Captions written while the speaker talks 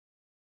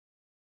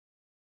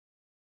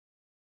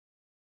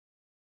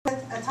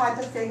A type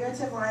of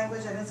figurative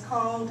language, and it's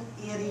called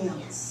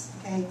idioms.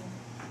 Okay,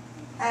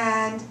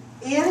 and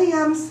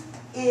idioms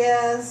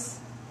is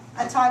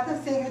a type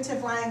of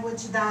figurative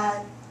language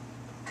that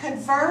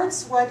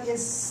converts what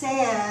is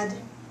said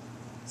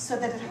so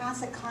that it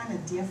has a kind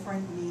of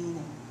different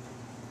meaning.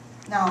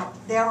 Now,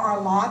 there are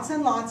lots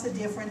and lots of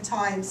different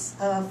types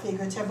of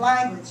figurative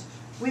language.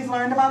 We've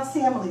learned about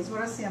similes.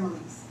 What are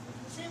similes?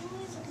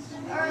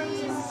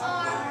 Similes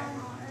are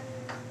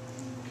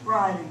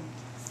Writing.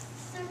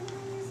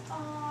 Similes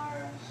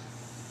are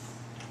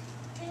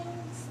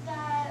things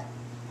that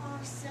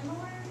are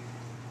similar.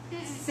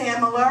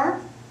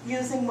 Similar,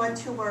 using what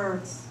two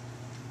words?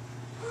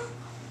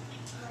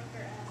 Like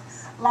or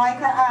as. Like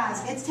or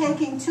as. It's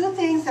taking two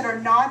things that are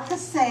not the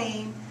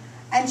same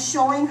and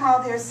showing how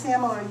they're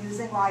similar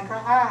using like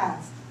or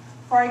as.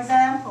 For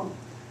example,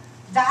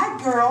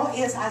 that girl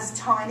is as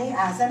tiny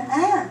as an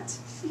ant.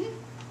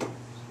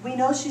 We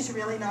know she's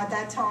really not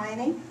that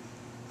tiny,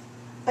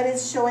 but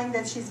it's showing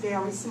that she's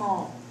very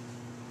small.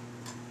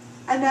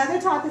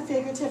 Another type of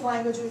figurative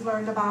language we've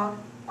learned about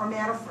are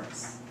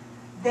metaphors.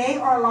 They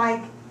are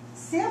like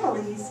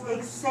similes,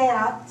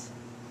 except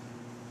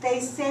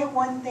they say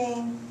one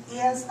thing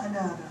is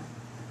another.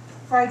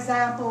 For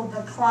example,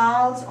 the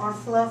clouds are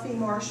fluffy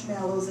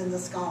marshmallows in the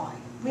sky.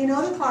 We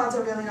know the clouds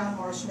are really not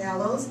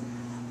marshmallows,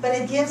 but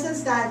it gives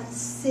us that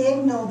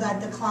signal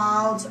that the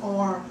clouds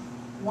are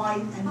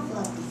white and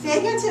fluffy.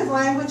 Figurative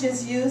language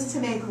is used to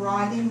make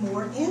writing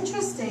more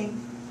interesting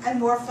and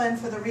more fun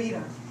for the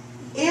reader.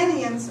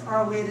 Idioms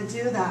are a way to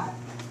do that.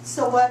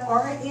 So what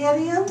are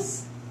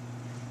idioms?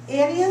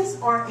 Idioms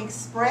are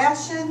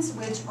expressions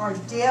which are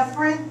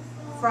different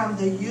from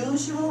the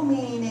usual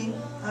meaning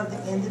of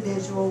the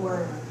individual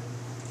word.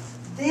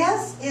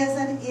 This is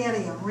an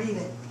idiom. Read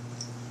it.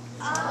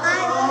 I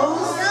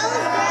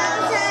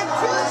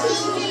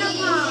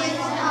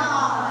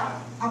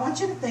want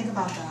you to think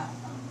about that.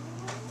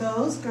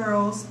 Those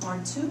girls are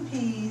two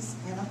peas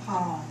in a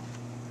pod.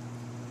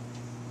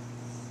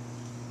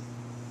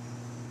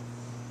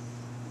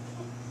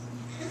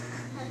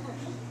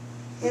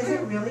 Is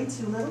it really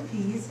two little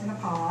peas in a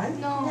pod?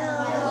 No.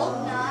 I hope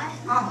not.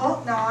 I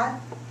hope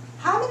not.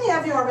 How many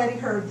of you already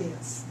heard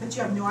this, but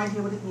you have no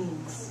idea what it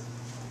means?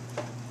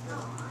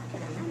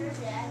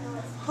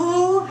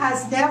 Who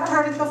has never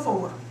heard it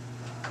before?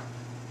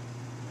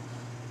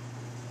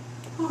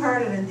 Who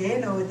heard it and they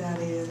know what that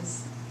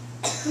is?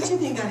 What do you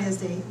think that is,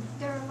 Dave?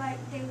 They're like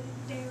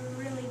they're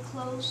really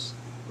close.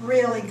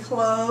 Really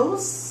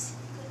close.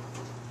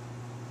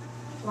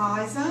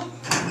 Liza?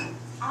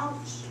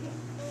 Ouch.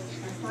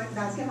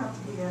 That's going to have to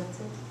be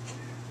edited.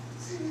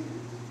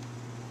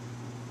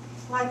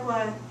 Like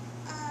what?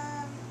 I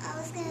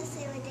was going to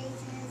say what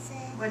Jason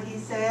said. What he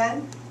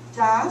said?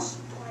 Josh?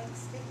 Like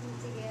sticking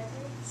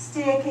together.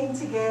 Sticking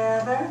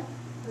together.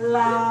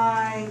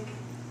 Like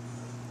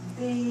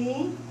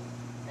B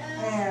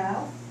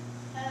F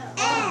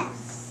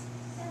F.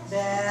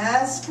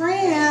 Best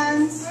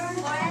friends.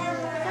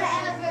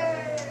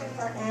 Forever.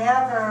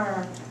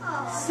 Forever.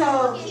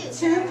 So,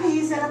 two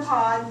peas in a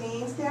pod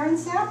means they're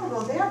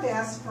inseparable. They're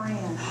best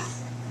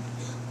friends.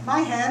 My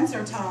hands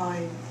are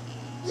tied.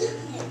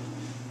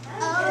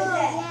 Oh,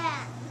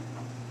 yeah.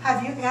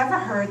 Have you ever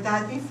heard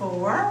that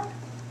before?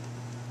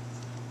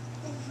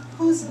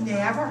 Who's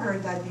never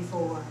heard that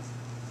before?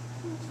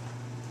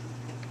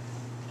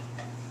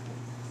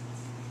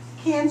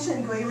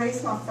 Kenshin, go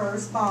erase my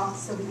first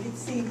box so we can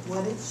see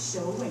what it's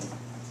showing.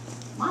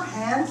 My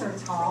hands are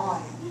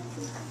tied.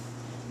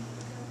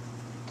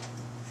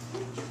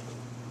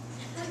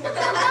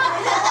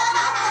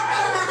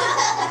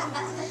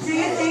 Do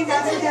you think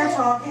that's what they're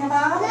talking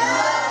about?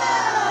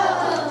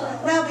 No!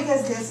 No,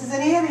 because this is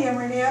an idiom,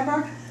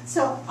 remember?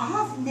 So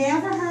I've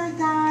never heard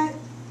that.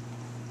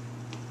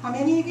 How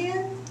many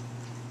again?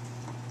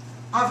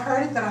 I've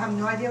heard it, but I have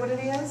no idea what it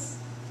is.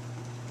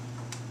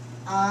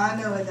 I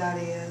know what that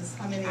is.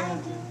 How many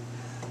of you?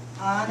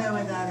 I know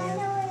what that is.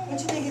 What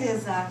do you think it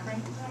is,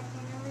 Zachary?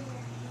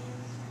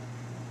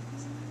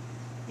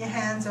 Your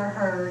hands are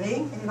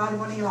hurting. Anybody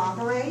want to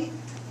elaborate?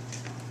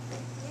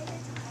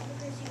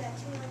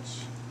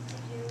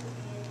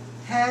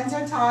 Hands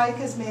are tied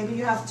because maybe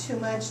you have too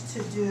much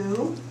to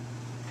do.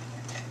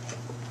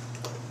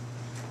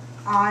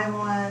 I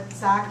want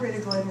Zachary to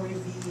go ahead and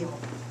reveal.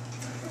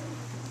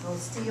 Go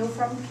steal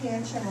from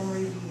Kenshin and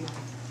reveal.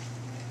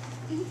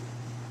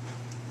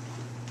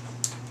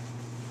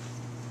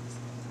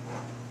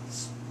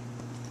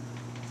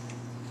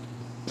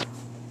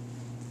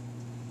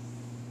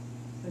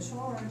 Push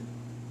hard.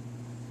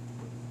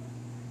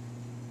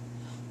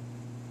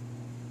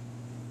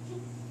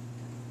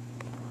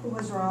 Who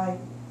was right?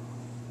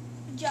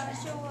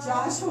 Joshua.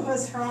 Joshua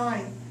was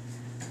right.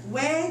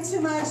 Way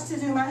too much to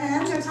do. My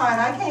hands are tied.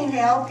 I can't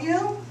help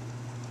you.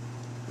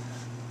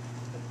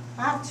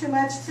 I have too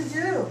much to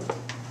do.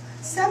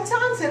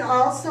 Sometimes it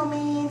also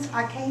means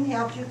I can't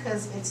help you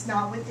because it's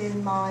not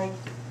within my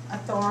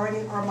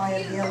authority or my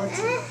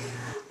ability.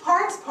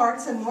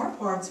 Parts, and more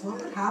parts.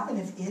 What would happen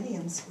if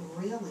idioms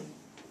really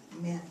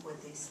meant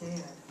what they they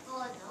said.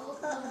 Oh,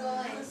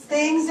 no.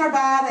 Things are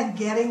bad and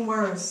getting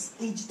worse.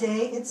 Each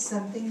day it's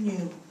something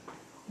new.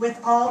 With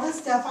all the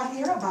stuff I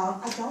hear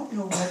about, I don't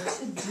know what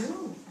to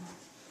do.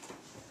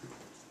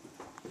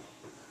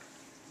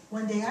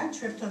 One day I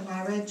tripped on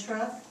my red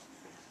truck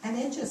and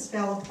it just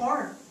fell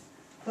apart.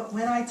 But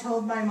when I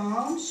told my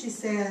mom, she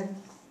said,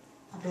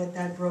 I bet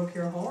that broke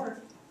your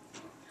heart.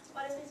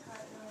 What if his heart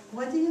broke?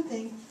 What do you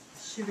think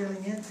she really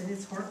meant? Did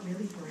his heart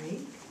really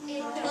break?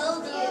 It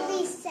killed you.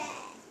 Really sad.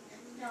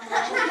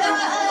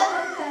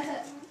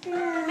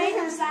 It made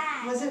him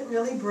sad. Was it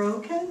really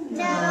broken?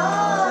 No. It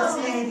just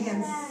made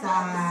him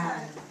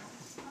sad.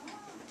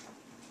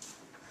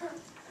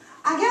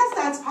 I guess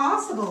that's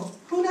possible.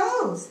 Who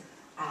knows?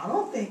 I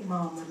don't think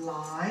Mom would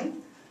lie.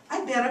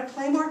 I'd better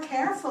play more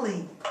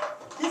carefully.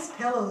 This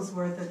pillow's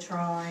worth a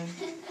try.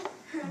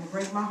 I'm gonna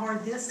break my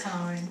heart this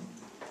time.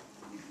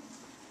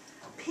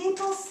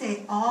 People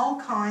say all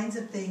kinds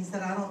of things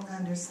that I don't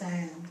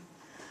understand.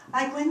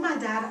 Like when my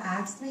dad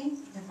asked me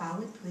if I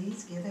would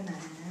please give him a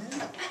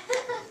hand.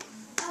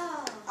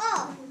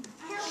 Oh,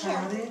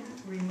 Cut it,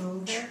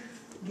 remove it,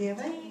 give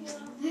it.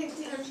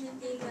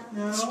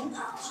 No?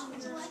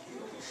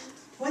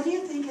 What do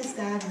you think his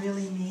dad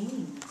really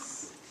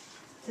means?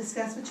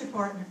 Discuss with your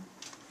partner.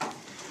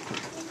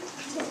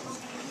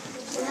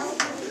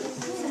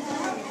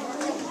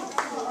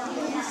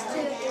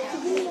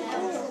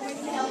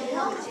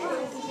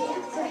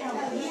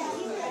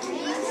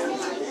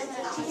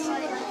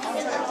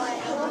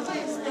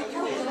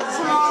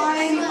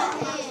 Time.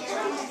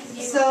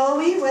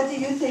 Zoe, what do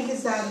you think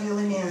his dad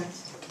really meant?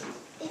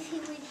 if he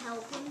would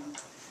help him.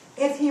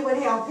 If he would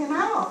help him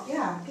out.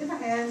 Yeah, give a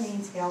hand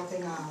means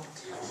helping out.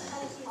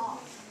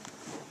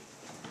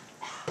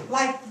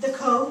 Like the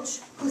coach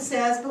who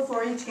says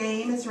before each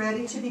game is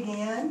ready to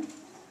begin,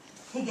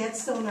 he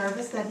gets so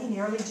nervous that he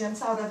nearly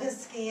jumps out of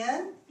his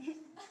skin.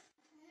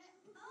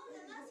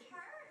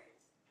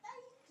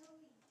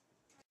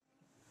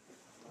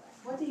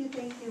 What do you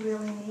think he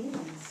really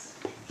means?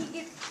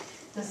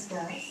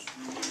 Discuss.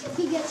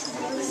 He gets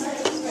worried.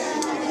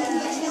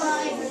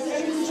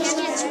 He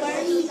gets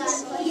worried.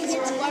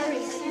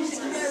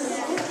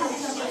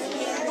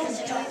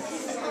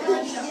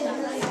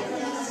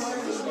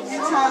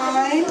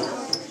 Time.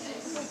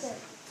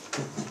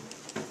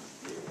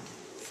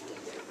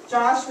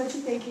 Josh, what do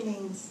you think he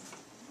means?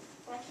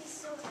 Like he's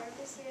so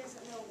nervous he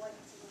doesn't know what to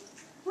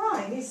do.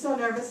 Right, he's so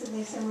nervous it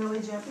makes him really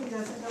jumpy, he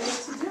doesn't know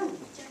what to do.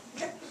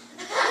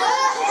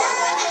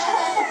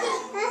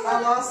 I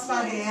lost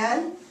my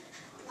head.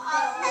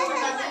 Climb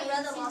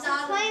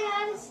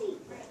out of the seat.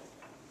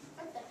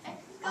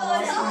 I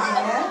lost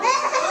my head.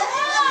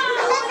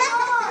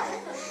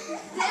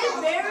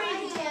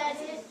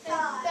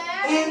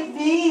 It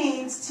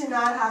means to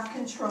not have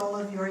control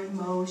of your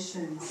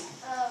emotions.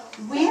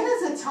 When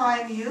is a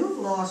time you've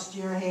lost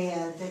your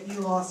head, that you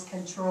lost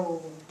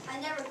control? I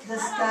never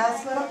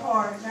Discuss with a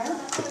partner.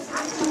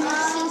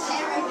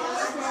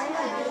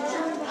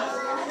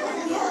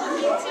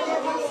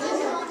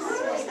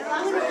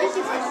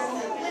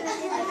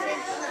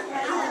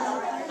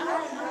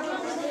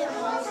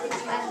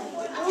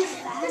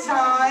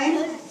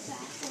 Time.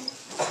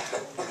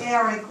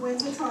 Eric,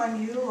 when's the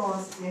time you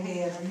lost your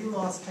head or you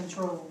lost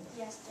control?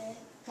 Yesterday.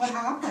 What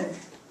happened?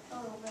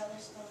 Oh, brother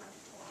stole my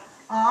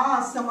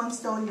Ah, someone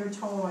stole your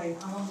toy.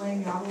 I don't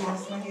blame you. I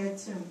lost my head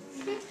too.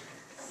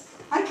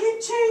 I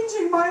keep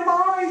changing my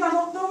mind. I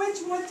don't know which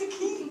one to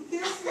keep.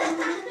 This one.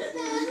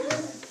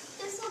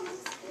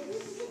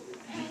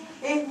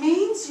 It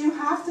means you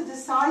have to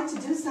decide to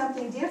do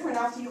something different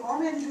after you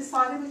already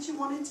decided what you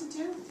wanted to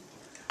do.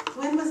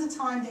 When was the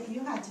time that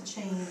you had to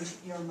change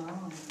your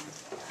mind?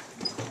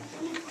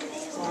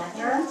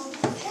 Partner?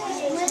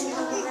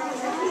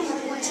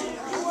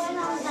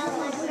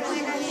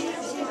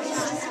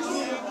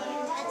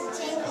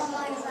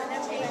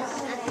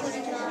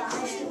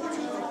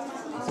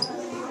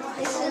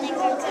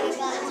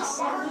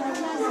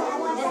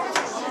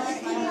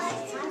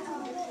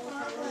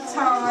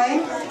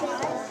 Time.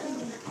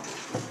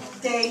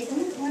 Dayton,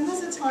 when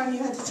was the time you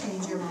had to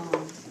change your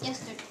mind?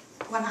 Yesterday.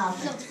 What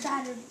happened?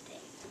 Saturday.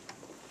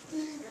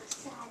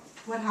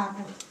 What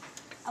happened?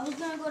 I was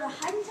going to go to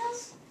Heiden's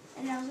house,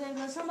 and I was going to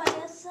go to somebody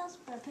else's house,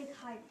 but I picked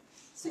Heiden.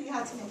 So you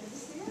had to make a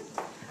decision.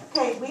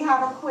 Okay, we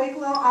have a quick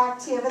little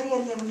activity,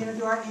 and then we're going to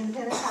do our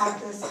independent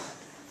practice.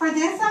 For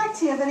this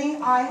activity,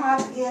 I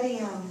have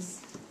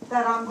idioms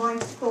that I'm going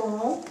to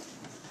pull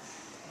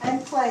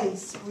and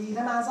place. Read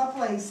them as I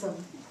place them.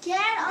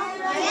 Get on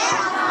my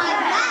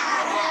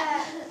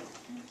back.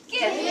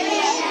 Give me a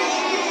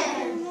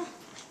hand.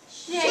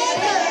 Shake a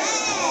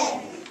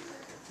leg.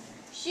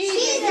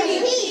 She's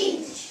a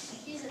peach.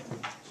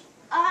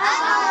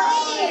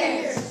 All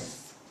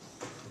ears.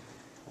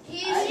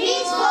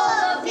 He's full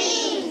of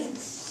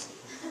beans.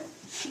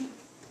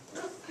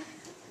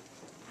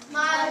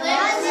 My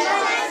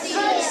lips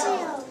are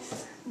sealed.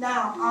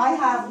 Now, I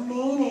have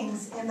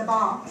meanings in the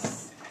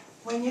box.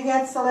 When you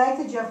get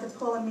selected, you have to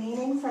pull a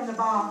meaning from the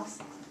box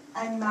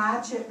and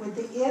match it with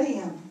the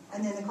idiom.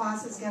 And then the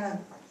class is going to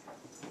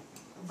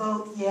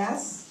vote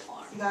yes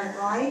You got it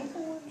right?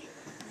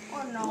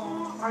 Or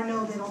no. Or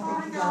no, they don't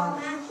think you got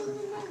it.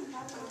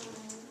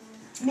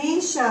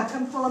 Misha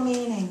can pull a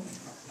meaning.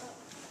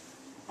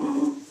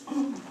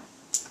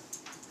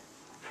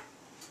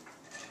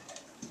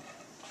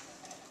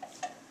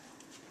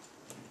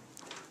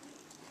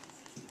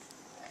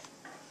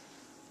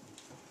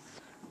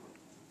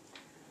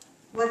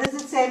 What does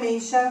it say,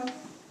 Misha?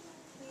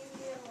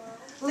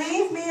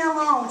 Leave me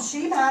alone.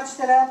 She matched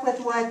it up with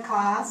what,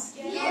 class?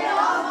 Get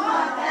off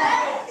my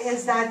back.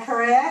 Is that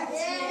correct?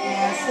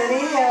 Yes, it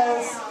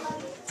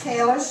is.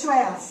 Taylor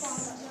Schwess.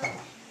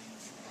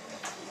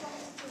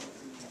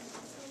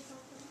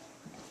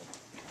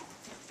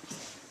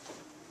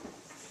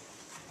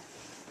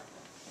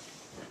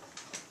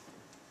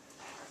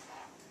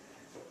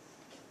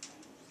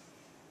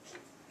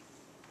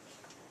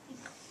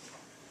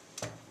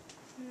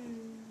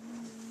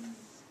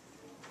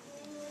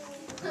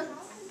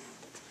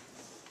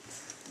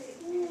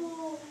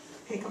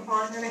 Pick a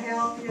partner to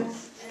help you.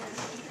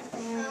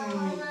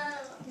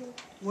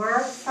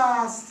 Work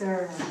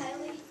faster.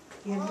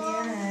 Give me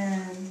a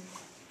hand.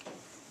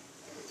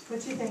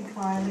 What do you think,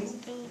 Kylie?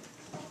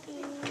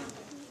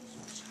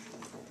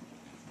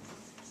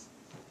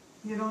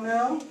 You don't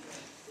know?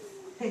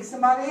 Pick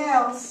somebody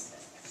else.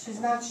 She's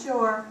not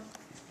sure.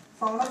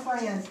 Phone a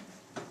friend.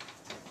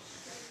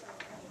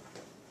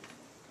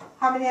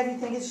 How many of you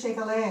think it's shake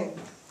a leg?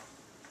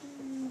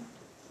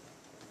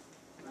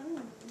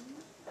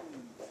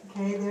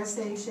 Okay, they're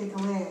saying shake a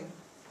leg.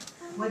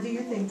 What do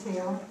you think,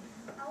 Taylor?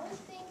 I was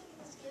thinking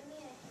it's give me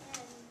a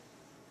hand,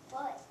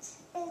 but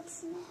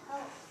it's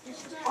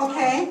help.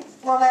 Okay,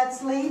 well,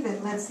 let's leave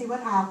it. Let's see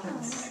what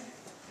happens.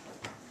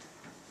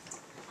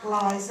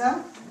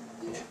 Liza?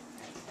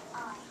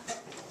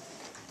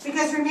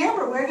 Because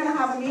remember, we're going to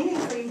have a meaning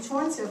for each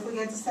one, so if we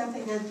get to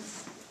something that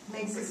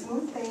makes us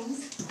move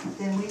things,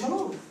 then we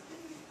move.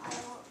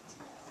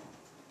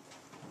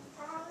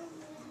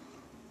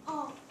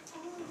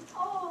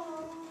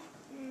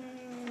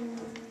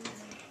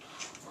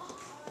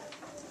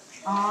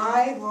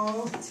 I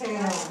won't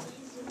tell.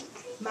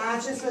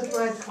 Matches with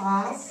what,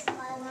 class?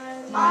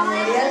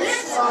 My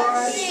lips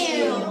are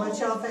sealed. What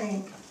y'all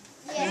think?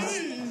 Yes.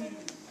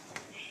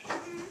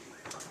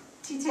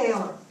 T.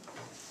 Taylor.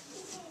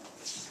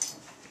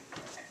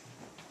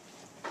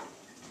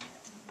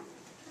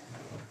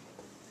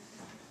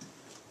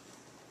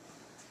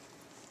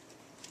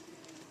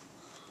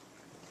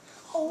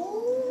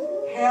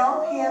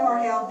 Help him or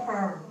help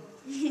her?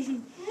 Give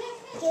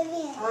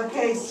me a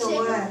Okay, so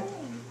what?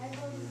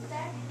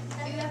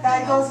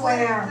 That goes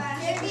where?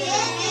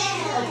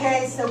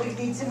 Okay, so we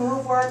need to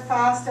move work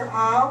faster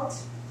out.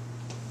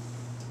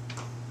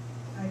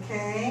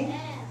 Okay.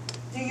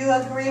 Do you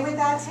agree with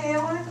that,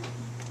 Taylor?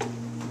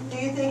 Do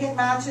you think it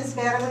matches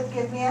better with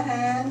give me a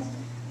hand?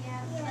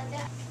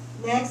 Yeah.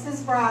 Next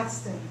is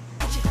Braxton.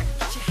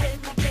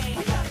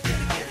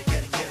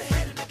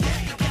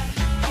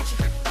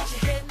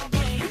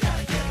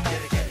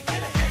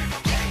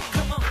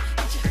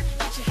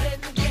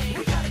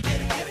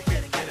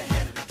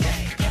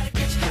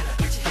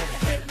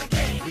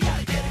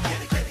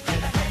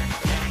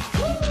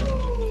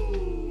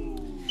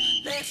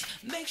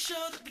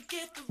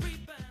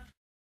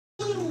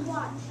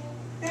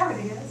 There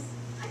it is.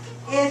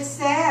 It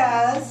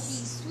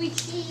says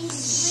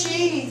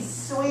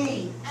she's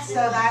sweet. So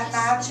that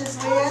matches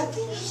with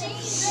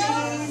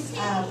she's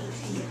a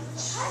peach.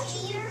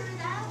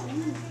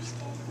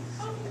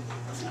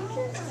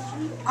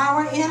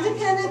 Our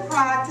independent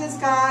practice,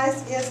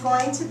 guys, is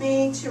going to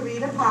be to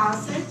read a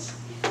passage,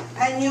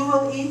 and you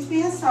will each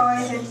be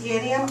assigned an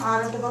idiom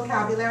out of the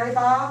vocabulary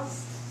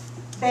box.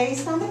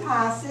 Based on the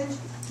passage,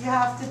 you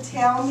have to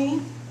tell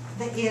me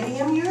the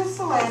idiom you're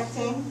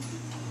selecting,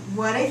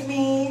 what it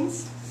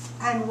means,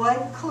 and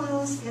what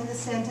clues in the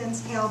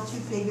sentence helped you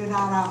figure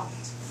that out.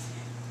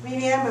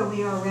 Remember,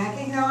 we are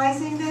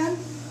recognizing them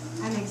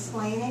and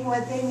explaining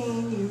what they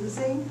mean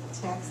using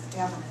text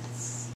evidence.